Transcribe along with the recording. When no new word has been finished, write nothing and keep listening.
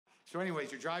So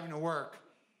anyways, you're driving to work.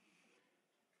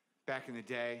 Back in the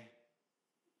day,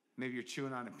 maybe you're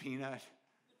chewing on a peanut,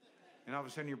 and all of a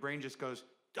sudden your brain just goes,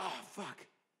 oh, fuck.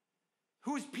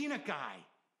 Who is Peanut Guy?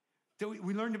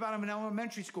 We learned about him in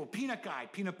elementary school. Peanut Guy,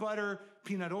 peanut butter,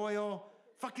 peanut oil,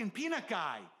 fucking Peanut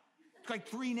Guy. It's like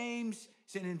 3 names.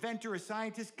 He's an inventor, a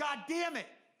scientist. God damn it.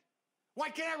 Why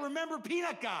can't I remember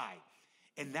Peanut Guy?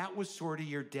 And that was sort of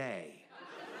your day.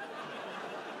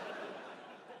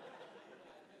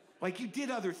 Like you did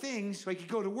other things, like you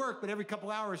go to work, but every couple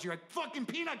hours you're like, fucking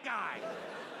Peanut Guy.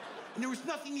 And there was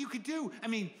nothing you could do. I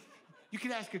mean, you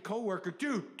could ask a coworker,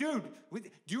 dude, do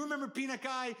you remember Peanut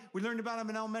Guy? We learned about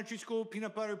him in elementary school,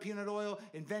 peanut butter, peanut oil,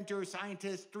 inventor,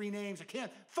 scientist, 3 names. I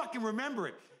can't fucking remember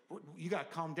it. You gotta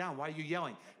calm down. Why are you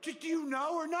yelling? Just do you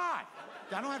know or not?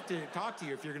 I don't have to talk to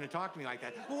you if you're gonna talk to me like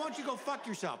that. Well, why don't you go fuck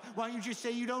yourself? Why don't you just say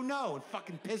you don't know and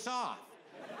fucking piss off?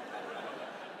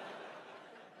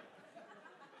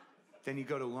 Then you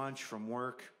go to lunch from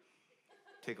work,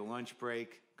 take a lunch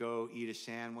break, go eat a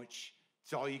sandwich.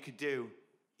 It's all you could do,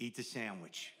 eat the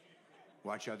sandwich.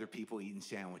 Watch other people eating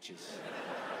sandwiches.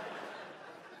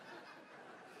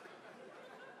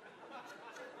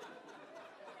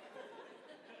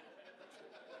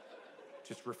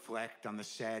 Just reflect on the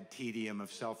sad tedium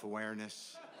of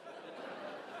self-awareness.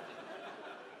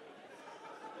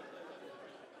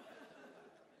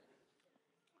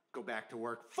 Go back to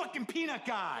work. Fucking Peanut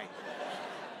Guy!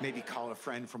 Maybe call a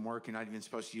friend from work. You're not even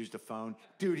supposed to use the phone.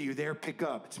 Dude, are you there? Pick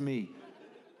up. It's me.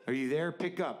 Are you there?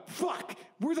 Pick up. Fuck!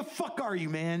 Where the fuck are you,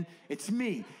 man? It's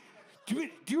me. Do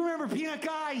you remember Peanut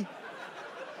Guy?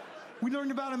 We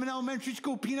learned about him in elementary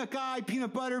school. Peanut Guy,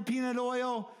 peanut butter, peanut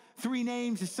oil, 3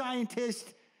 names, a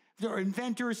scientist, or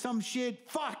inventor or some shit.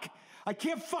 Fuck! I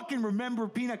can't fucking remember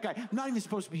Peanut Guy. I'm not even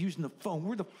supposed to be using the phone.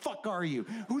 Where the fuck are you?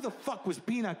 Who the fuck was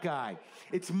Peanut Guy?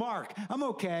 It's Mark. I'm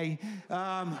okay.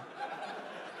 Call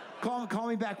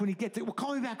me back when you get there. Well,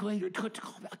 call me back later.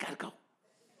 I gotta go.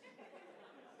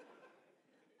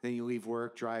 Then you leave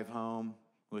work, drive home,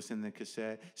 listen to the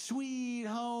cassette. Sweet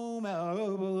Home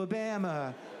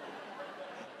Alabama.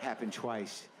 Happened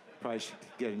twice. Probably should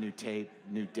get a new tape,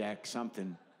 new deck,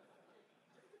 something.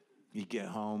 You get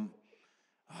home.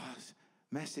 Oh,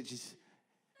 messages.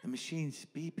 The machine's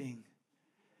beeping.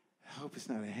 I hope it's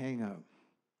not a hang-up.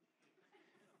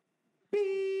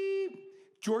 Beep!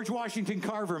 George Washington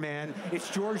Carver, man. It's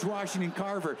George Washington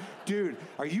Carver. Dude,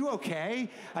 are you okay?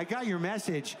 I got your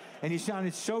message, and you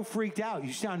sounded so freaked out.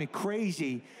 You sounded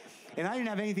crazy, and I didn't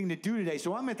have anything to do today,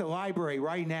 so I'm at the library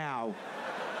right now.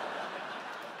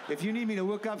 If you need me to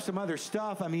look up some other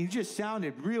stuff, I mean, you just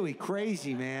sounded really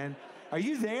crazy, man. Are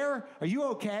you there? Are you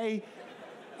okay?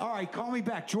 All right, call me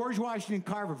back. George Washington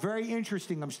Carver, very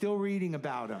interesting. I'm still reading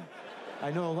about him.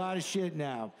 I know a lot of shit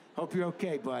now. Hope you're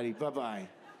okay, buddy. Bye-bye.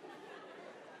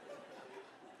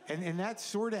 And that's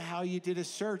sort of how you did a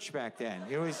search back then.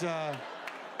 It was a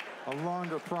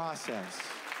longer process.